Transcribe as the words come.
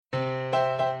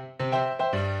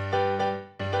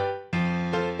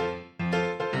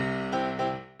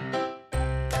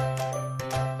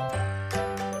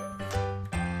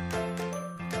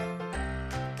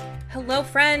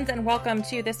Hello, friends, and welcome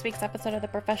to this week's episode of the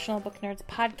Professional Book Nerds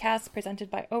podcast presented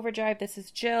by Overdrive. This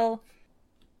is Jill.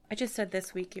 I just said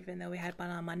this week, even though we had one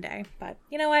on Monday, but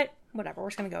you know what? Whatever, we're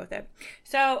just going to go with it.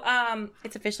 So,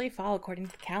 it's officially fall according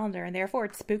to the calendar, and therefore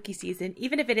it's spooky season,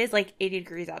 even if it is like 80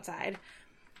 degrees outside.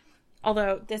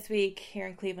 Although this week here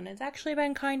in Cleveland, it's actually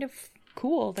been kind of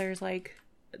cool. There's like,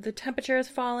 the temperature has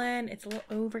fallen. It's a little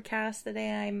overcast the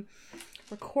day I'm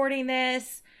recording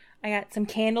this. I got some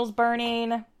candles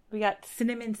burning. We got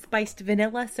cinnamon spiced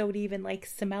vanilla, so it even like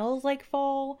smells like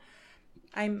fall.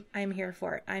 I'm here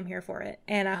for it. I'm here for it.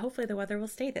 And hopefully the weather will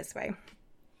stay this way.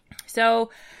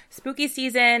 So, spooky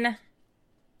season.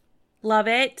 Love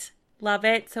it. Love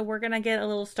it. So we're going to get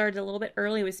started a little bit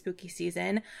early with spooky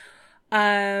season.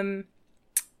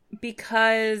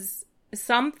 Because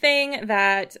something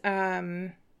that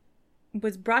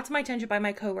was brought to my attention by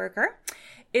my coworker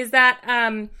is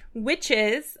that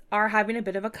witches are having a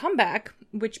bit of a comeback,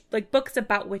 which like books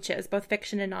about witches, both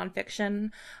fiction and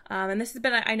nonfiction. And this has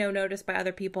been, I know, noticed by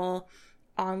other people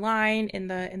online in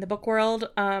the book world.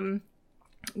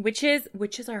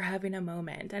 Witches are having a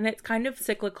moment, and it's kind of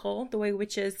cyclical, the way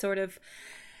witches sort of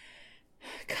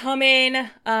come in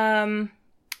and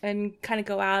kind of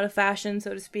go out of fashion,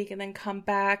 so to speak, and then come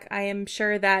back. I am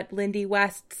sure that Lindy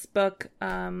West's book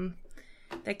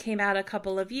that came out a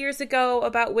couple of years ago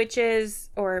about witches,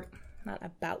 or not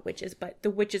about witches, but The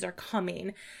Witches Are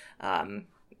Coming, was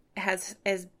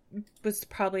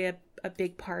probably a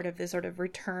big part of the sort of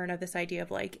return of this idea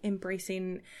of like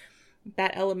embracing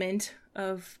that element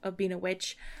of being a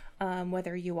witch,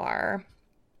 whether you are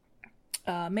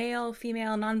male,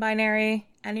 female, non-binary,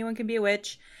 anyone can be a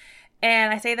witch.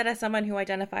 And I say that as someone who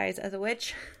identifies as a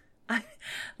witch.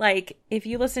 Like, if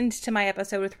you listened to my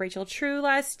episode with Rachel True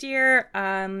last year,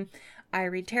 I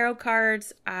read tarot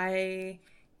cards, I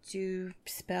do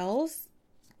spells,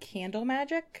 candle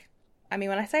magic. I mean,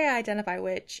 when I say I identify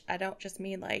witch, I don't just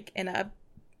mean like in a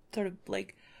sort of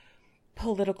like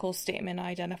political statement, I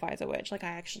identify as a witch. Like, I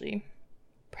actually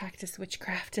practice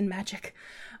witchcraft and magic.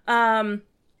 And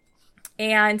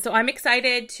so I'm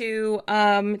excited to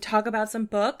talk about some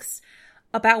books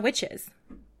about witches.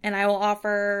 And I will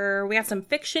offer, we got some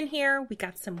fiction here. We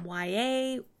got some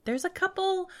YA. There's a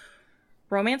couple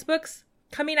romance books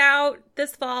coming out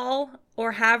this fall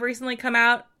or have recently come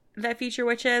out that feature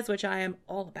witches, which I am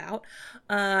all about.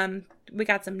 We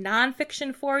got some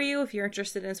nonfiction for you if you're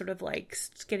interested in sort of like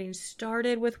getting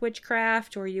started with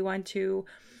witchcraft, or you want to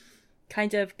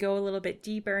kind of go a little bit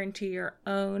deeper into your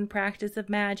own practice of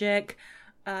magic.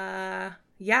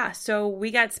 Yeah, so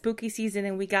we got spooky season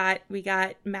and we got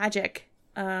magic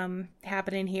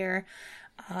happening here.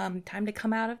 Time to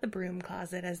come out of the broom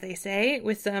closet, as they say,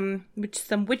 with some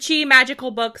witchy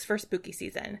magical books for spooky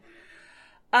season.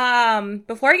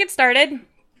 Before I get started,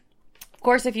 of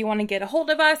course, if you want to get a hold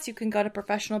of us, you can go to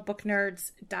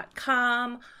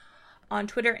professionalbooknerds.com, on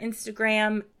Twitter,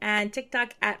 Instagram, and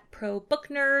TikTok at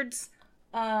ProBookNerds.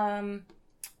 And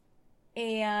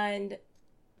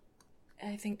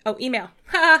I think, email.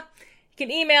 You can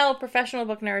email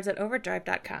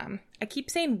professionalbooknerds@overdrive.com. I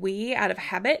keep saying we out of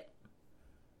habit.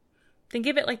 Then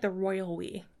give it like the royal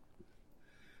we.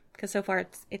 Because so far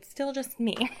it's still just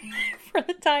me for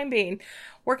the time being.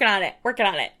 Working on it.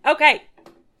 Okay.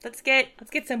 Let's get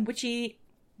some witchy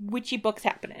books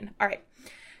happening. All right.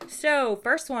 So,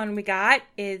 first one we got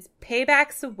is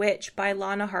Payback's a Witch by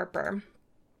Lana Harper.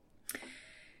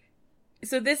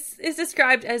 So this is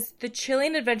described as the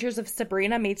chilling adventures of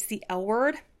Sabrina meets the L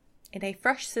Word in a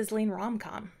fresh, sizzling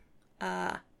rom-com.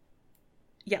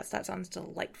 Yes, that sounds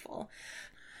delightful.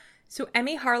 So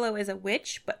Emmy Harlow is a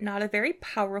witch, but not a very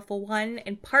powerful one,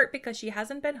 in part because she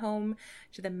hasn't been home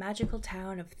to the magical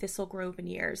town of Thistle Grove in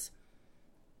years.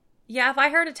 Yeah, if I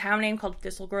heard a town name called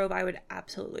Thistle Grove, I would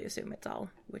absolutely assume it's all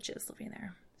witches living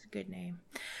there. It's a good name.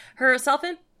 Her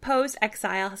self-imposed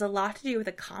exile has a lot to do with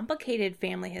a complicated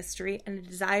family history and a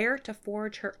desire to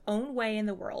forge her own way in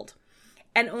the world.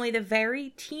 And only the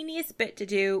very teeniest bit to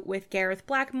do with Gareth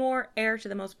Blackmore, heir to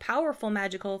the most powerful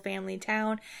magical family in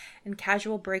town, and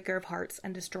casual breaker of hearts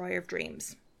and destroyer of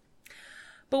dreams.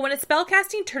 But when a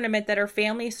spellcasting tournament that her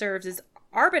family serves as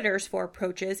arbiters for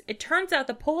approaches, it turns out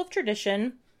the pull of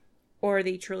tradition, or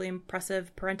the truly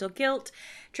impressive parental guilt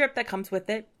trip that comes with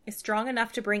it, is strong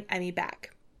enough to bring Emmy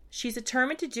back. She's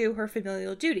determined to do her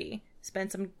familial duty,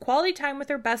 spend some quality time with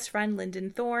her best friend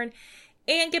Lyndon Thorne,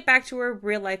 and get back to her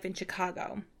real life in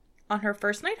Chicago. On her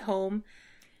first night home,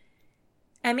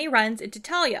 Emmy runs into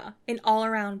Talia, an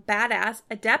all-around badass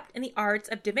adept in the arts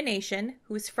of divination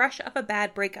who is fresh off a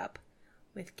bad breakup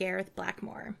with Gareth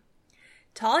Blackmore.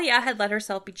 Talia had let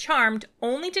herself be charmed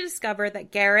only to discover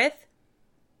that Gareth,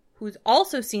 who's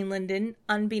also seen Lyndon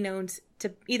unbeknownst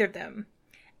to either of them.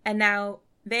 And now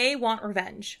they want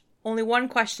revenge. Only one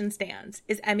question stands.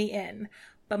 Is Emmy in?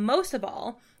 But most of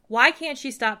all, why can't she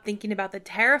stop thinking about the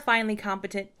terrifyingly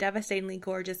competent, devastatingly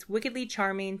gorgeous, wickedly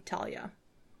charming Talia?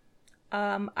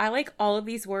 I like all of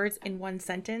these words in one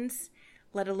sentence,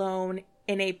 let alone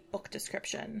in a book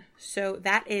description. So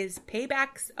that is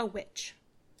Payback's a Witch.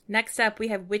 Next up, we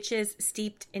have Witches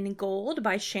Steeped in Gold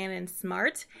by Shannon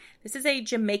Smart. This is a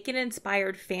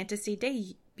Jamaican-inspired fantasy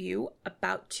debut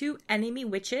about two enemy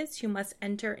witches who must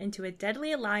enter into a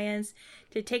deadly alliance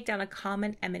to take down a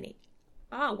common enemy.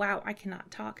 Oh, wow, I cannot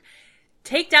talk.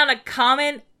 Take down a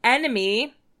common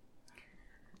enemy.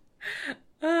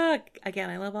 Again,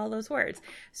 I love all those words.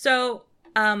 So,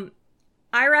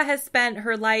 Ira has spent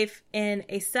her life in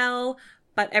a cell,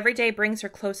 but every day brings her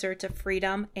closer to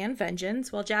freedom and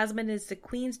vengeance, while Jasmine is the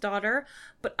queen's daughter,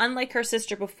 but unlike her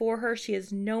sister before her, she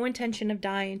has no intention of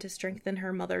dying to strengthen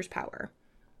her mother's power.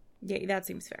 Yeah, that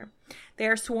seems fair. They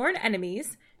are sworn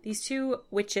enemies. These two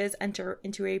witches enter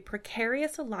into a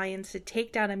precarious alliance to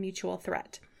take down a mutual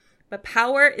threat. But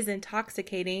power is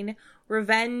intoxicating,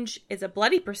 revenge is a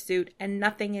bloody pursuit, and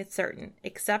nothing is certain,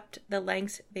 except the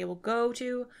lengths they will go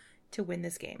to win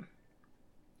this game.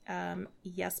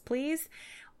 Yes, please.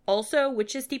 Also,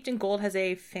 Witches Steeped in Gold has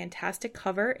a fantastic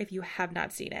cover if you have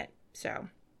not seen it. So,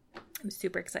 I'm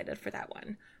super excited for that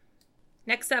one.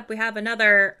 Next up, we have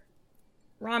another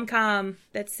rom-com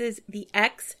that says The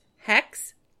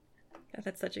Ex-Hex. God,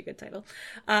 that's such a good title.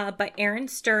 By Erin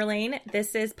Sterling.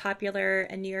 This is popular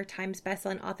and New York Times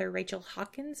bestselling author Rachel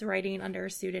Hawkins writing under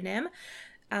a pseudonym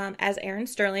as Erin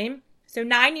Sterling. So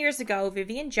 9 years ago,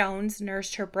 Vivian Jones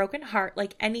nursed her broken heart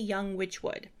like any young witch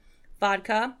would.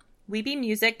 Vodka, weepy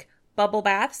music, bubble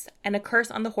baths, and a curse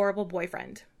on the horrible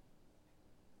boyfriend.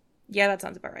 Yeah, that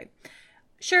sounds about right.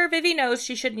 Sure, Vivi knows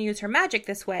she shouldn't use her magic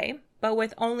this way, but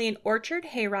with only an orchard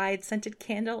hayride scented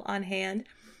candle on hand,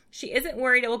 she isn't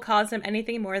worried it will cause him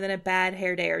anything more than a bad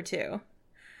hair day or two.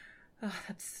 Oh,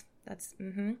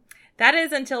 That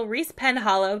is until Reese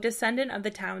Penhollow, descendant of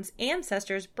the town's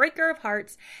ancestors, breaker of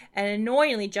hearts, and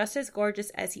annoyingly just as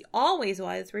gorgeous as he always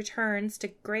was, returns to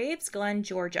Graves Glen,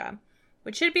 Georgia,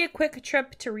 which should be a quick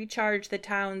trip to recharge the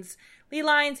town's ley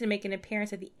lines and make an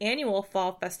appearance at the annual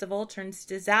fall festival, turns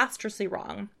disastrously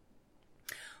wrong.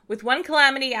 With one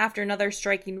calamity after another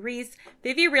striking Reese,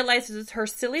 Vivi realizes her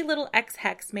silly little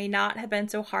ex-hex may not have been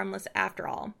so harmless after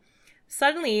all.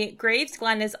 Suddenly, Graves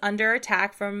Glen is under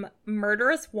attack from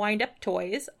murderous wind-up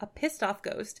toys, a pissed-off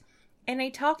ghost, and a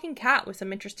talking cat with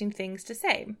some interesting things to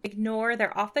say. Ignore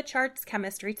their off-the-charts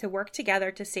chemistry to work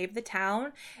together to save the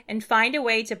town and find a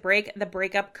way to break the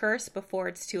breakup curse before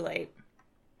it's too late.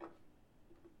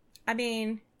 I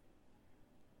mean,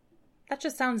 that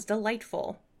just sounds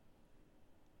delightful.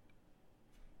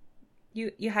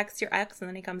 You hex your ex and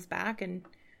then he comes back and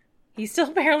he's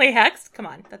still barely hexed. Come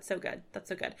on, that's so good. That's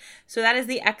so good. So that is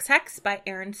The Ex-Hex by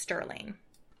Erin Sterling.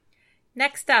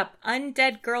 Next up,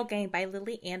 Undead Girl Gang by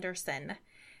Lily Anderson.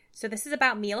 So this is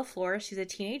about Mila Flores. She's a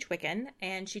teenage Wiccan,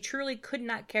 and she truly could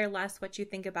not care less what you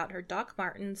think about her Doc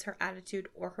Martens, her attitude,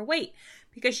 or her weight,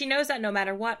 because she knows that no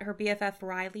matter what, her BFF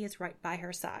Riley is right by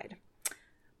her side.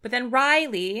 But then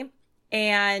Riley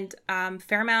and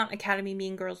Fairmount Academy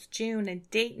mean girls June and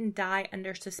Dayton die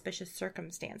under suspicious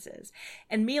circumstances.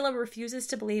 And Mila refuses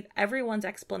to believe everyone's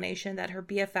explanation that her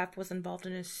BFF was involved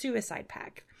in a suicide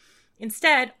pact.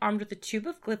 Instead, armed with a tube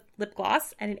of lip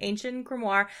gloss and an ancient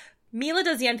grimoire, Mila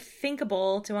does the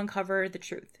unthinkable to uncover the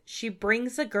truth. She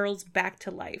brings the girls back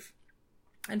to life.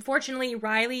 Unfortunately,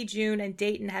 Riley, June, and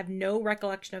Dayton have no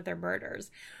recollection of their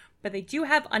murders, but they do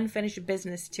have unfinished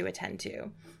business to attend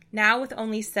to. Now, with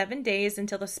only 7 days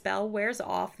until the spell wears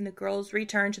off and the girls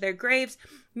return to their graves,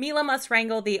 Mila must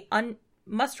wrangle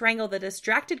the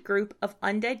distracted group of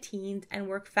undead teens and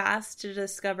work fast to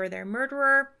discover their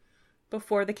murderer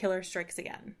before the killer strikes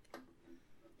again.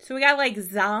 So we got like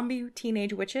zombie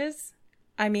teenage witches.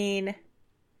 I mean,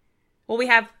 well, we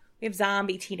have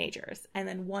zombie teenagers and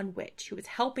then one witch who is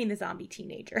helping the zombie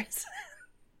teenagers.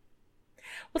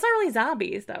 Well, it's not really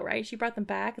zombies though, right? She brought them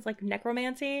back. It's like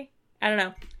necromancy. I don't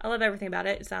know. I love everything about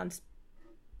it. It sounds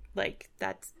like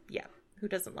that's, yeah. Who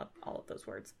doesn't love all of those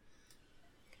words?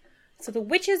 So The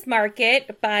Witch's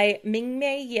Market by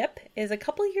Mingmei Yip is a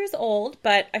couple years old,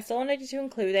 but I still wanted to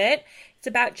include it. It's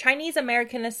about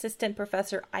Chinese-American assistant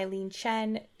professor Eileen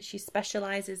Chen. She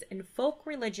specializes in folk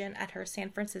religion at her San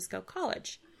Francisco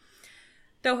college.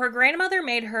 Though her grandmother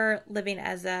made her living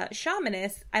as a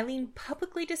shamanist, Eileen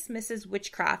publicly dismisses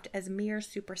witchcraft as mere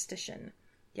superstition.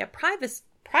 Yet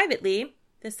privately,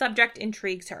 the subject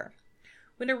intrigues her.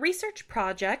 When a research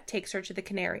project takes her to the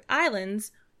Canary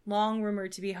Islands, long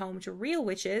rumored to be home to real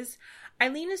witches,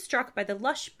 Eileen is struck by the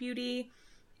lush beauty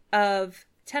of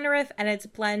Tenerife and its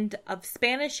blend of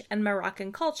Spanish and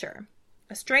Moroccan culture.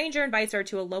 A stranger invites her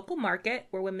to a local market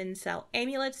where women sell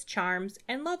amulets, charms,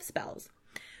 and love spells.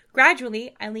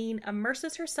 Gradually, Eileen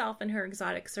immerses herself in her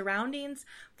exotic surroundings,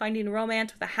 finding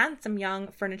romance with a handsome young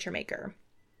furniture maker.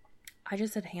 I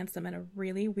just said handsome in a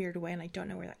really weird way, and I don't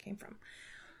know where that came from.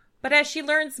 But as she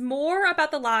learns more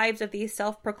about the lives of these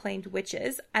self-proclaimed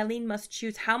witches, Eileen must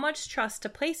choose how much trust to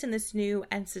place in this new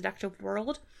and seductive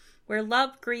world, where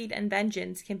love, greed, and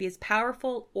vengeance can be as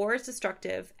powerful or as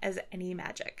destructive as any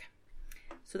magic.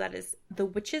 So that is The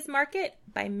Witches Market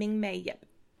by Ming-Mei Yip.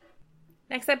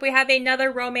 Next up, we have another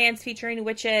romance featuring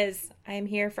witches. I am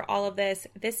here for all of this.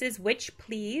 This is Witch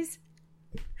Please.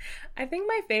 I think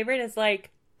my favorite is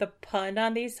like the pun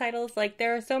on these titles. Like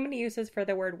there are so many uses for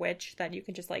the word witch that you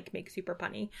can just like make super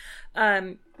punny.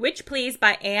 Witch Please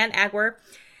by Anne Agwer.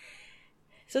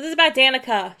 So this is about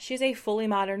Danica. She's a fully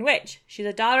modern witch. She's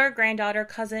a daughter, granddaughter,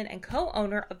 cousin, and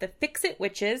co-owner of the Fix-It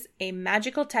Witches, a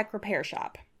magical tech repair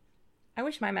shop. I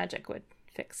wish my magic would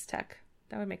fix tech.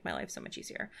 That would make my life so much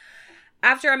easier.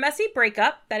 After a messy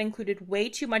breakup that included way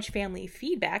too much family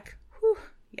feedback,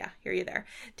 hear you there,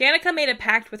 Danica made a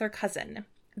pact with her cousin.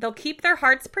 They'll keep their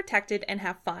hearts protected and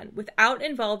have fun without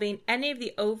involving any of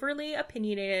the overly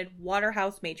opinionated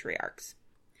Waterhouse matriarchs.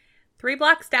 3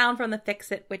 blocks down from the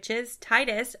Fix-It Witches,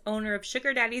 Titus, owner of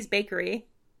Sugar Daddy's Bakery,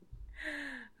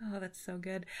 oh, that's so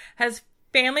good, has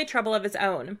family trouble of his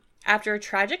own. After a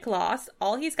tragic loss,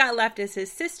 all he's got left is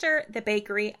his sister, the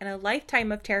bakery, and a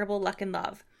lifetime of terrible luck and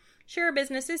love. Sure,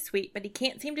 business is sweet, but he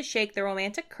can't seem to shake the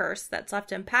romantic curse that's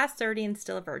left him past 30 and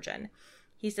still a virgin.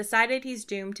 He's decided he's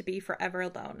doomed to be forever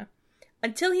alone.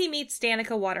 Until he meets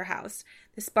Danica Waterhouse.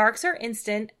 The sparks are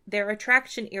instant, their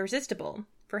attraction irresistible.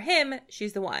 For him,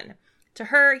 she's the one. To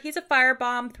her, he's a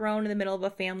firebomb thrown in the middle of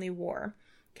a family war.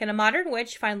 Can a modern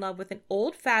witch find love with an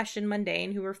old-fashioned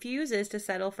mundane who refuses to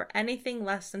settle for anything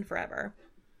less than forever?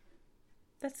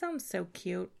 That sounds so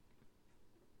cute.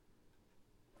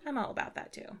 I'm all about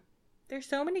that too. There's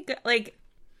so many good, like,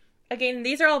 again,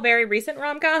 these are all very recent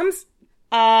rom-coms,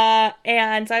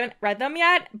 and so I haven't read them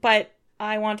yet, but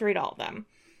I want to read all of them,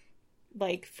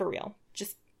 like, for real.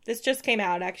 This just came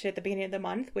out, actually, at the beginning of the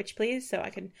month, Witch Please, so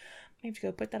I have to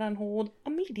go put that on hold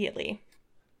immediately.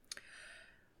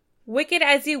 Wicked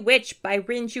as You Witch by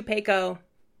Rin Chupeco.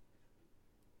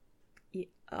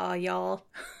 Y'all.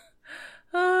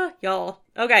 Y'all.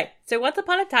 Okay, so once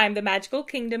upon a time, the magical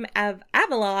kingdom of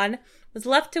Avalon was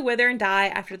left to wither and die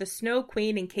after the Snow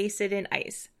Queen encased it in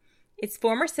ice. Its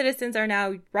former citizens are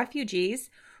now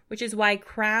refugees, which is why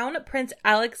Crown Prince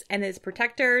Alex and his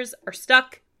protectors are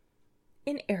stuck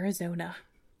in Arizona.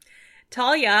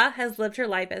 Talia has lived her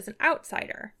life as an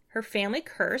outsider. Her family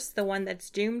curse, the one that's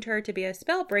doomed her to be a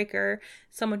spellbreaker,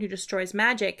 someone who destroys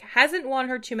magic, hasn't won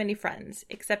her too many friends,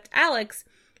 except Alex,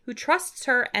 who trusts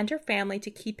her and her family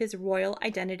to keep his royal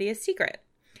identity a secret.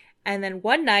 And then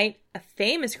one night, a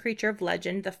famous creature of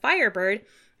legend, the Firebird,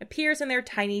 appears in their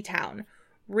tiny town,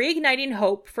 reigniting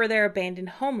hope for their abandoned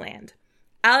homeland.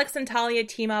 Alex and Talia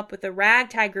team up with a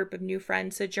ragtag group of new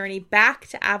friends to journey back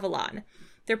to Avalon.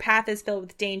 Their path is filled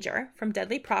with danger, from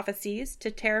deadly prophecies to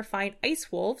terrifying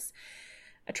ice wolves,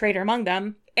 a traitor among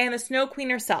them, and the Snow Queen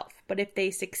herself. But if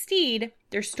they succeed,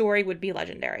 their story would be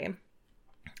legendary.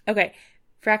 Okay,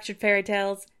 fractured fairy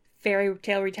tales, fairy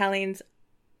tale retellings.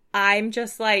 I'm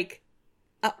just like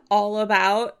all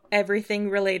about everything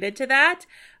related to that.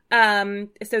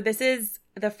 So this is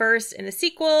the first in a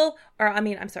sequel,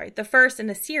 the first in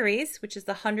a series, which is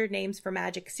the 100 Names for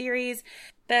Magic series.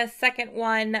 The second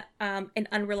one, An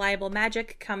Unreliable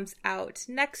Magic, comes out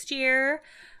next year.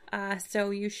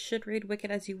 So you should read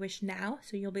Wicked As You Wish now,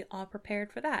 so you'll be all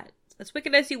prepared for that. That's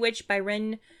Wicked As You Wish by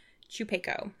Rin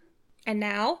Chupeco. And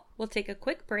now we'll take a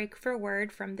quick break for a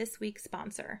word from this week's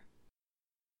sponsor.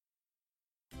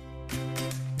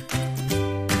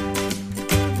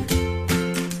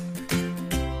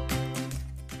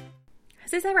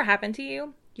 Has this ever happened to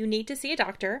you? You need to see a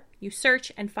doctor, you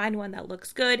search and find one that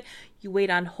looks good, you wait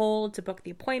on hold to book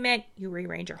the appointment, you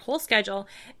rearrange your whole schedule,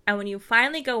 and when you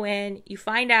finally go in, you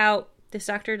find out this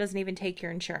doctor doesn't even take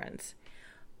your insurance.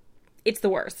 It's the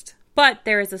worst, but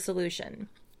there is a solution.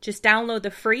 Just download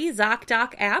the free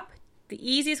ZocDoc app, the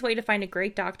easiest way to find a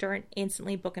great doctor and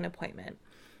instantly book an appointment.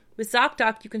 With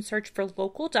ZocDoc, you can search for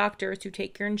local doctors who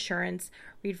take your insurance,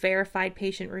 read verified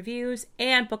patient reviews,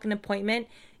 and book an appointment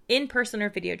in person or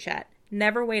video chat.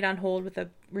 Never wait on hold with a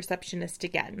receptionist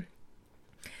again.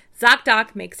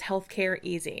 ZocDoc makes healthcare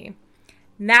easy.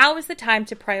 Now is the time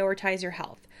to prioritize your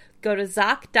health. Go to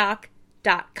ZocDoc.com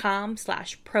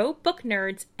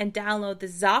ZocDoc.com/probooknerds and download the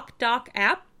ZocDoc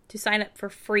app to sign up for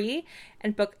free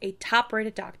and book a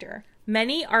top-rated doctor.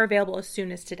 Many are available as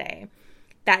soon as today.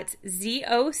 That's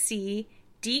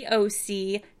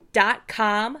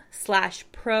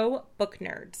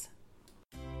ZocDoc.com/probooknerds.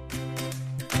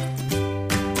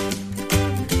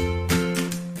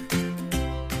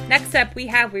 Next up,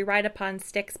 we Ride Upon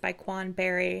Sticks by Quan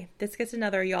Barry. This gets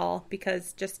another y'all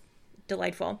because just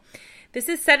delightful. This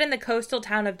is set in the coastal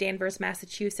town of Danvers,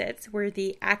 Massachusetts, where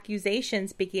the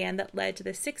accusations began that led to the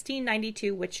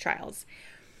 1692 witch trials.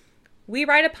 We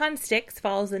Ride Upon Sticks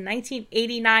follows the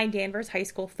 1989 Danvers High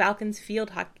School Falcons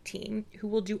field hockey team, who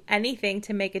will do anything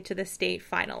to make it to the state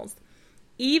finals,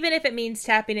 even if it means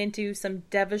tapping into some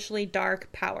devilishly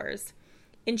dark powers.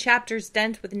 In chapters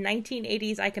dense with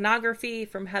 1980s iconography,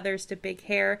 from heathers to big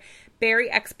hair, Barry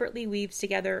expertly weaves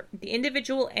together the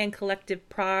individual and collective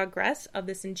progress of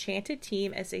this enchanted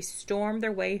team as they storm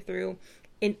their way through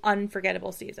an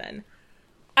unforgettable season.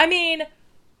 I mean,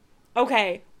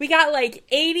 okay, we got like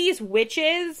 80s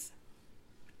witches.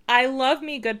 I love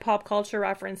me good pop culture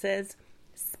references,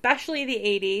 especially the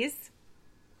 80s.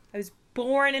 I was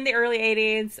born in the early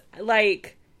 80s,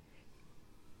 like...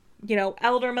 You know,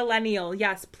 elder millennial,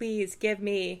 yes, please give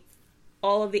me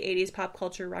all of the 80s pop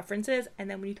culture references. And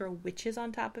then when you throw witches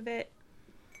on top of it,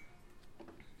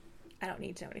 I don't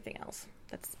need to know anything else.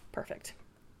 That's perfect.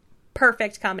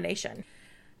 Perfect combination.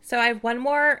 So I have one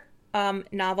more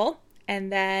novel,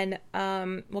 and then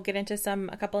we'll get into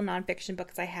a couple of nonfiction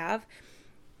books I have.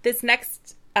 This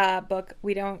next book,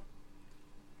 wow.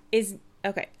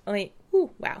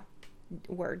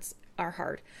 Words are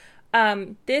hard.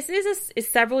 This is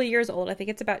several years old. I think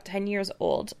it's about 10 years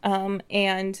old.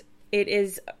 And it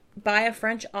is by a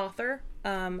French author,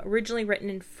 originally written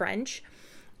in French.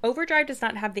 Overdrive does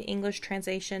not have the English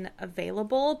translation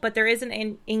available, but there is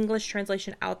an English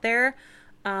translation out there.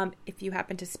 If you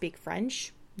happen to speak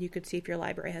French, you could see if your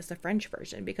library has the French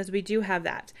version, because we do have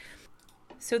that.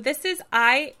 So this is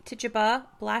I, Tituba,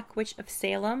 Black Witch of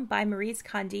Salem by Maryse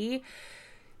Condé.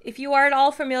 If you are at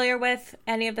all familiar with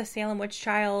any of the Salem witch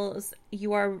trials,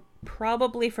 you are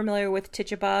probably familiar with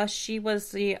Tituba. She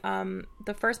was the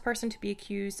first person to be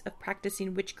accused of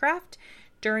practicing witchcraft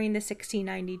during the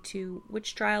 1692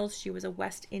 witch trials. She was a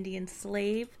West Indian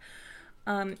slave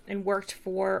and worked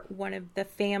for one of the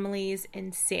families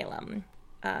in Salem.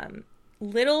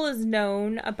 Little is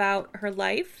known about her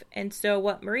life, and so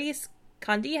what Maryse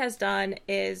Condé has done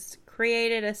is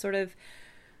created a sort of...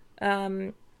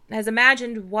 has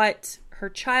imagined what her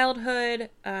childhood,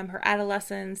 her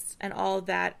adolescence, and all of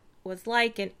that was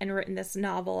like, and written this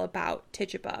novel about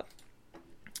Tituba.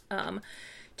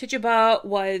 Tituba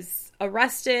was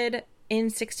arrested in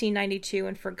 1692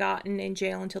 and forgotten in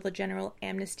jail until the general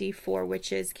amnesty for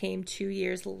witches came 2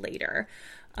 years later.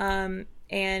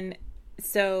 And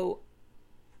so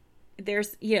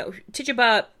there's,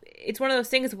 Tituba, it's one of those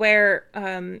things where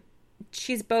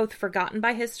she's both forgotten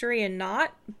by history and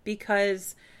not,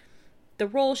 because the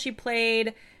role she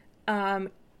played, I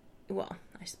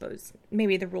suppose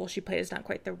maybe the role she played is not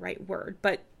quite the right word,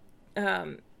 but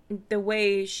the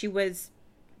way she was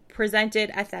presented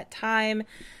at that time,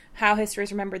 how history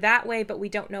is remembered that way, but we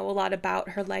don't know a lot about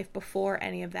her life before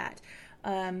any of that.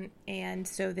 And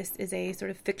so this is a sort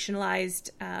of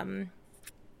fictionalized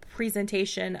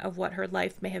presentation of what her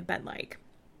life may have been like.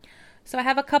 So I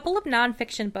have a couple of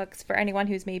nonfiction books for anyone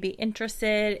who's maybe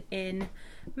interested in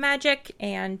magic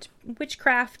and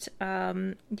witchcraft,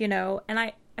 and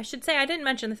I should say, I didn't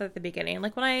mention this at the beginning.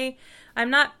 Like, when I'm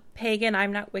not pagan,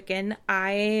 I'm not Wiccan,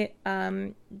 I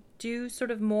do sort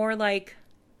of more like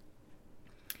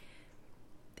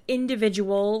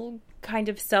individual kind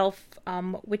of self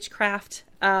witchcraft,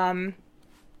 in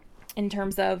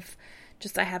terms of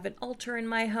just, I have an altar in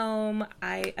my home.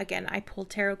 I pull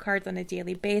tarot cards on a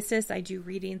daily basis. I do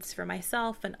readings for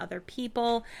myself and other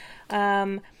people.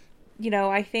 I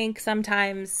think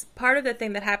sometimes part of the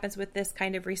thing that happens with this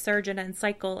kind of resurgence and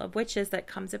cycle of witches that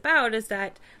comes about is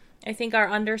that I think our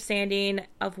understanding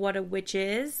of what a witch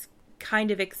is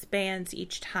kind of expands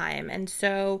each time. And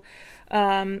so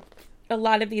a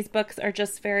lot of these books are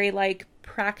just very like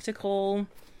practical.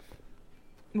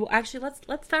 Well, actually,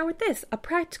 let's start with this. A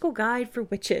Practical Guide for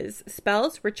Witches,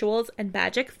 Spells, Rituals, and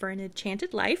Magic for an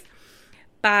Enchanted Life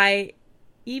by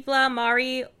Ewla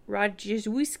Mari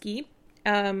Radziwiłowski.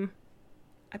 I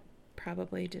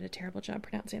probably did a terrible job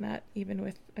pronouncing that, even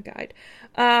with a guide.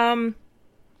 And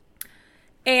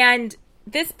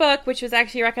this book, which was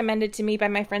actually recommended to me by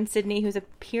my friend Sydney, who's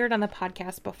appeared on the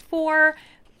podcast before,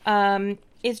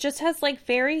 it just has like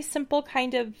very simple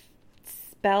kind of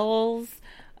spells,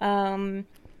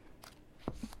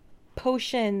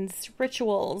 potions,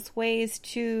 rituals, ways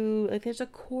to, like, there's a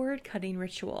cord cutting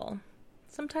ritual.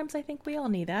 Sometimes I think we all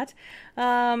need that.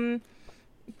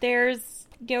 There's,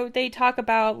 they talk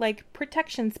about like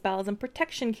protection spells and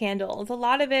protection candles. A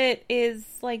lot of it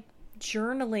is like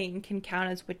journaling can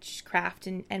count as witchcraft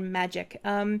and magic.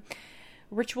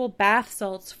 Ritual bath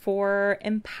salts for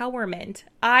empowerment.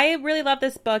 I really love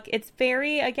this book. It's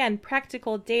very, again,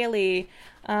 practical, daily.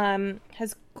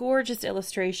 Has gorgeous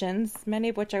illustrations, many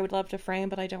of which I would love to frame,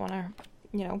 but I don't want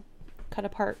to, cut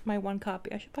apart my one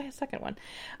copy. I should buy a second one.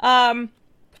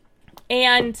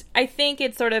 And I think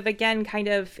it's sort of, again, kind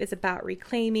of is about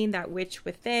reclaiming that witch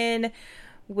within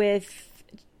with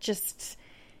just,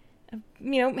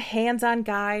 hands-on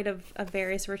guide of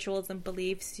various rituals and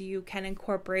beliefs you can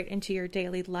incorporate into your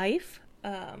daily life.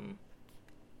 And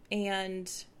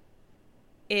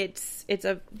it's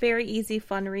a very easy,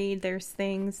 fun read. There's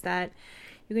things that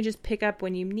you can just pick up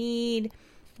when you need,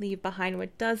 leave behind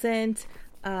what doesn't.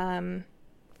 And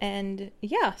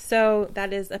yeah, so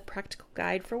that is a practical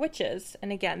guide for witches.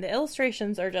 And again, the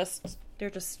illustrations are they're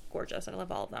just gorgeous. I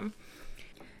love all of them.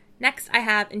 Next, I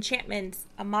have Enchantments,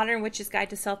 A Modern Witch's Guide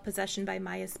to Self-Possession by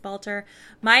Maya Spalter.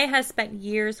 Maya has spent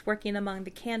years working among the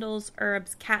candles,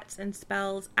 herbs, cats, and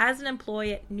spells as an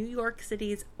employee at New York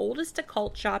City's oldest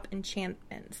occult shop,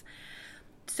 Enchantments.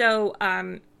 So,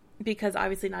 because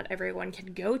obviously not everyone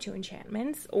can go to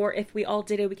Enchantments, or if we all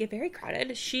did it, we get very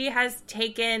crowded. She has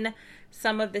taken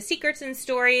some of the secrets and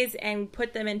stories and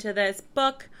put them into this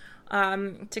book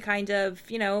to kind of,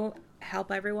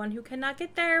 help everyone who cannot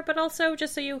get there, but also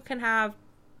just so you can have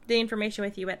the information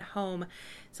with you at home.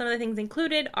 Some of the things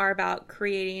included are about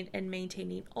creating and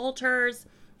maintaining altars,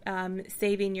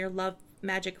 saving your love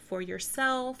magic for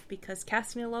yourself, because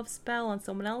casting a love spell on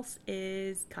someone else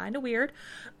is kind of weird,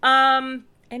 and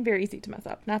very easy to mess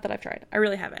up. Not that I've tried. I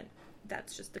really haven't.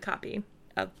 That's just the copy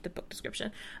of the book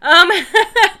description.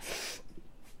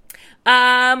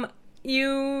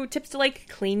 Tips to like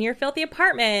clean your filthy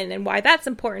apartment and why that's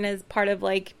important as part of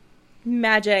like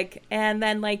magic, and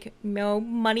then like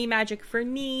money magic for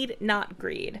need, not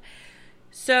greed.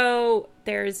 So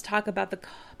there's talk about the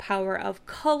power of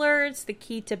colors, the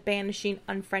key to banishing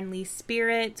unfriendly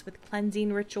spirits with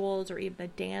cleansing rituals or even a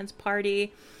dance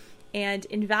party, and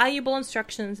invaluable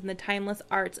instructions in the timeless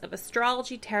arts of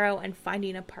astrology, tarot, and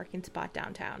finding a parking spot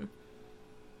downtown.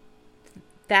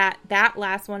 That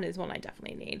last one is one I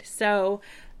definitely need. So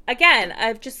again,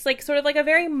 I've just like sort of like a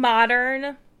very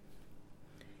modern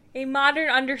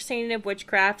understanding of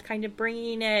witchcraft, kind of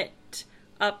bringing it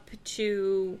up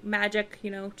to magic,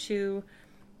 to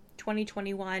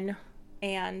 2021.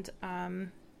 And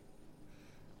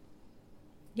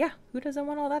who doesn't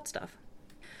want all that stuff?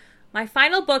 My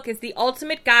final book is The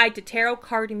Ultimate Guide to Tarot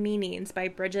Card Meanings by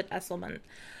Bridget Esselman.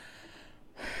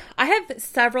 I have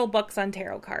several books on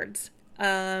tarot cards.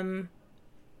 And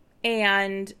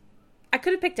I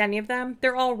could have picked any of them.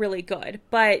 They're all really good.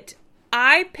 But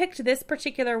I picked this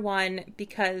particular one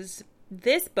because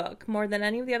this book, more than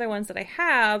any of the other ones that I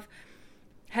have,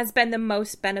 has been the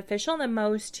most beneficial and the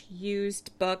most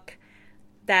used book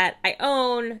that I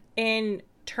own in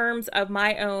terms of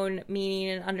my own meaning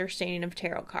and understanding of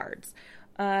tarot cards.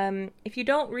 If you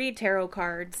don't read tarot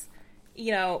cards,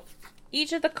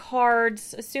 each of the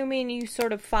cards, assuming you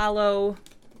sort of follow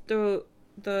the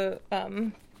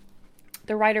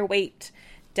Rider-Waite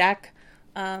deck,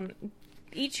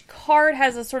 each card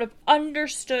has a sort of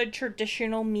understood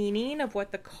traditional meaning of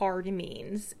what the card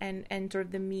means and sort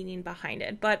of the meaning behind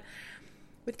it. But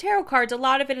with tarot cards, a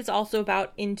lot of it is also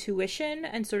about intuition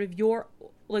and sort of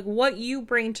what you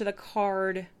bring to the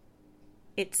card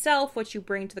itself, what you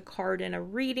bring to the card in a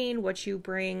reading, what you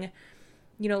bring,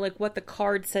 like what the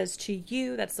card says to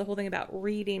you. That's the whole thing about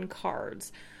reading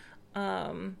cards.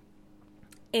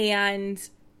 And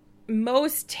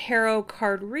most tarot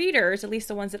card readers, at least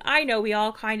the ones that I know, we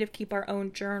all kind of keep our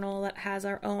own journal that has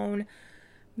our own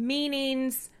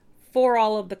meanings for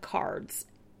all of the cards.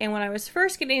 And when I was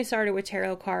first getting started with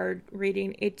tarot card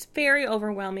reading, it's very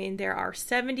overwhelming. There are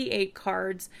 78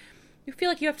 cards. You feel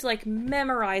like you have to like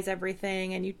memorize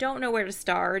everything and you don't know where to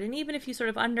start. And even if you sort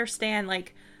of understand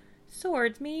like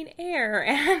swords mean air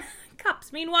and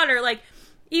cups mean water, like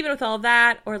even with all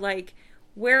that, or like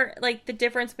where like the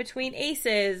difference between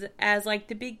aces as like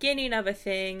the beginning of a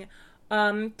thing,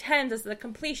 tens as the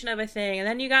completion of a thing, and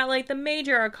then you got like the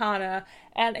major arcana,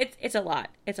 and it's a lot.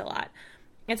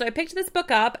 And so I picked this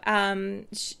book up.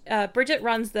 Bridget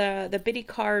runs the Biddy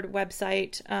card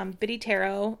website, Biddy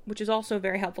Tarot, which is also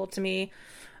very helpful to me.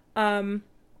 And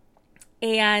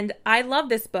I love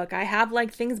this book. I have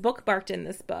like things bookmarked in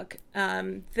this book.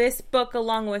 This book,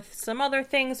 along with some other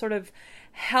things, sort of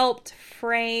helped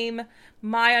frame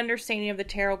my understanding of the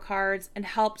tarot cards and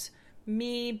helped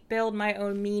me build my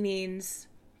own meanings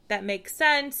that make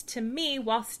sense to me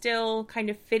while still kind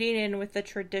of fitting in with the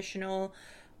traditional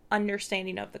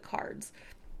understanding of the cards.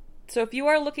 So if you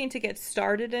are looking to get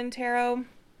started in tarot,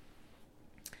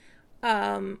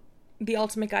 The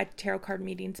Ultimate Guide to Tarot Card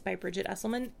Meetings by Bridget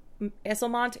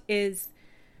Esselmont is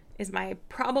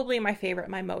probably my favorite,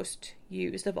 my most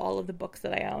used of all of the books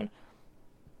that I own.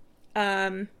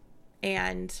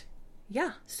 And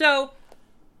yeah, so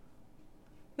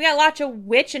we got lots of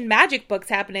witch and magic books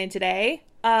happening today.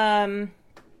 Whether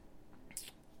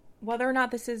or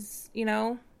not this is,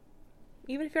 even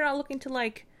if you're not looking to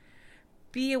like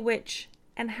be a witch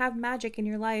and have magic in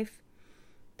your life,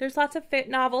 there's lots of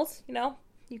novels,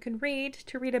 you can read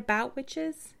about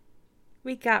witches.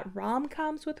 We got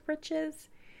rom-coms with witches.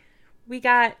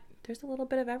 There's a little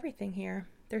bit of everything here.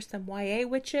 There's some YA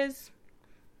witches.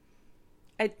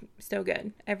 So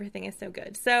good. Everything is so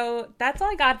good. So that's all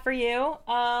I got for you.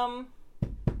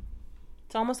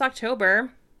 It's almost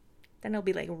October. Then it'll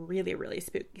be like really, really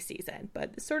spooky season.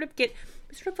 But we're sort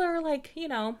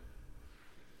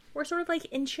of like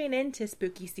inching into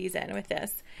spooky season with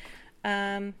this.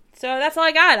 So that's all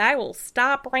I got. I will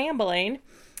stop rambling.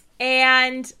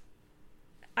 And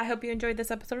I hope you enjoyed this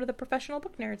episode of The Professional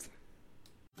Book Nerds.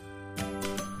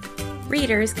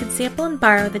 Readers can sample and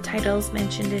borrow the titles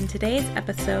mentioned in today's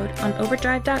episode on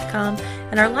overdrive.com,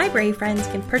 and our library friends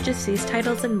can purchase these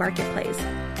titles in Marketplace.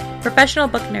 Professional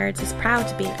Book Nerds is proud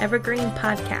to be an Evergreen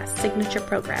Podcast signature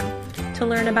program. To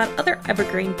learn about other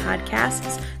Evergreen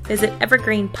podcasts, visit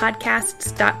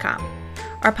evergreenpodcasts.com.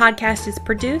 Our podcast is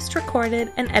produced,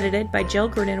 recorded, and edited by Jill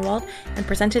Grunenwald and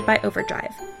presented by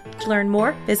Overdrive. To learn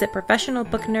more, visit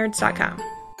professionalbooknerds.com.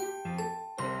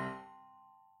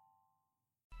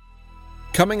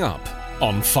 Coming up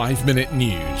on 5 Minute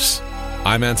News,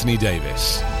 I'm Anthony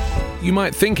Davis. You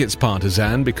might think it's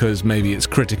partisan because maybe it's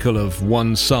critical of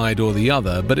one side or the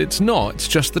other, but it's not. It's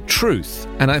just the truth.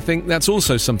 And I think that's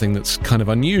also something that's kind of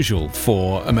unusual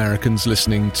for Americans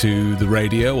listening to the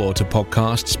radio or to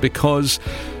podcasts, because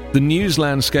the news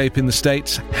landscape in the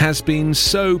States has been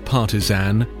so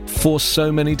partisan for so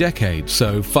many decades.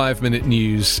 So 5 Minute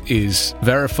News is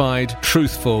verified,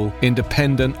 truthful,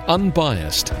 independent,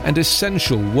 unbiased, and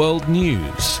essential world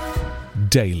news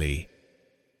daily.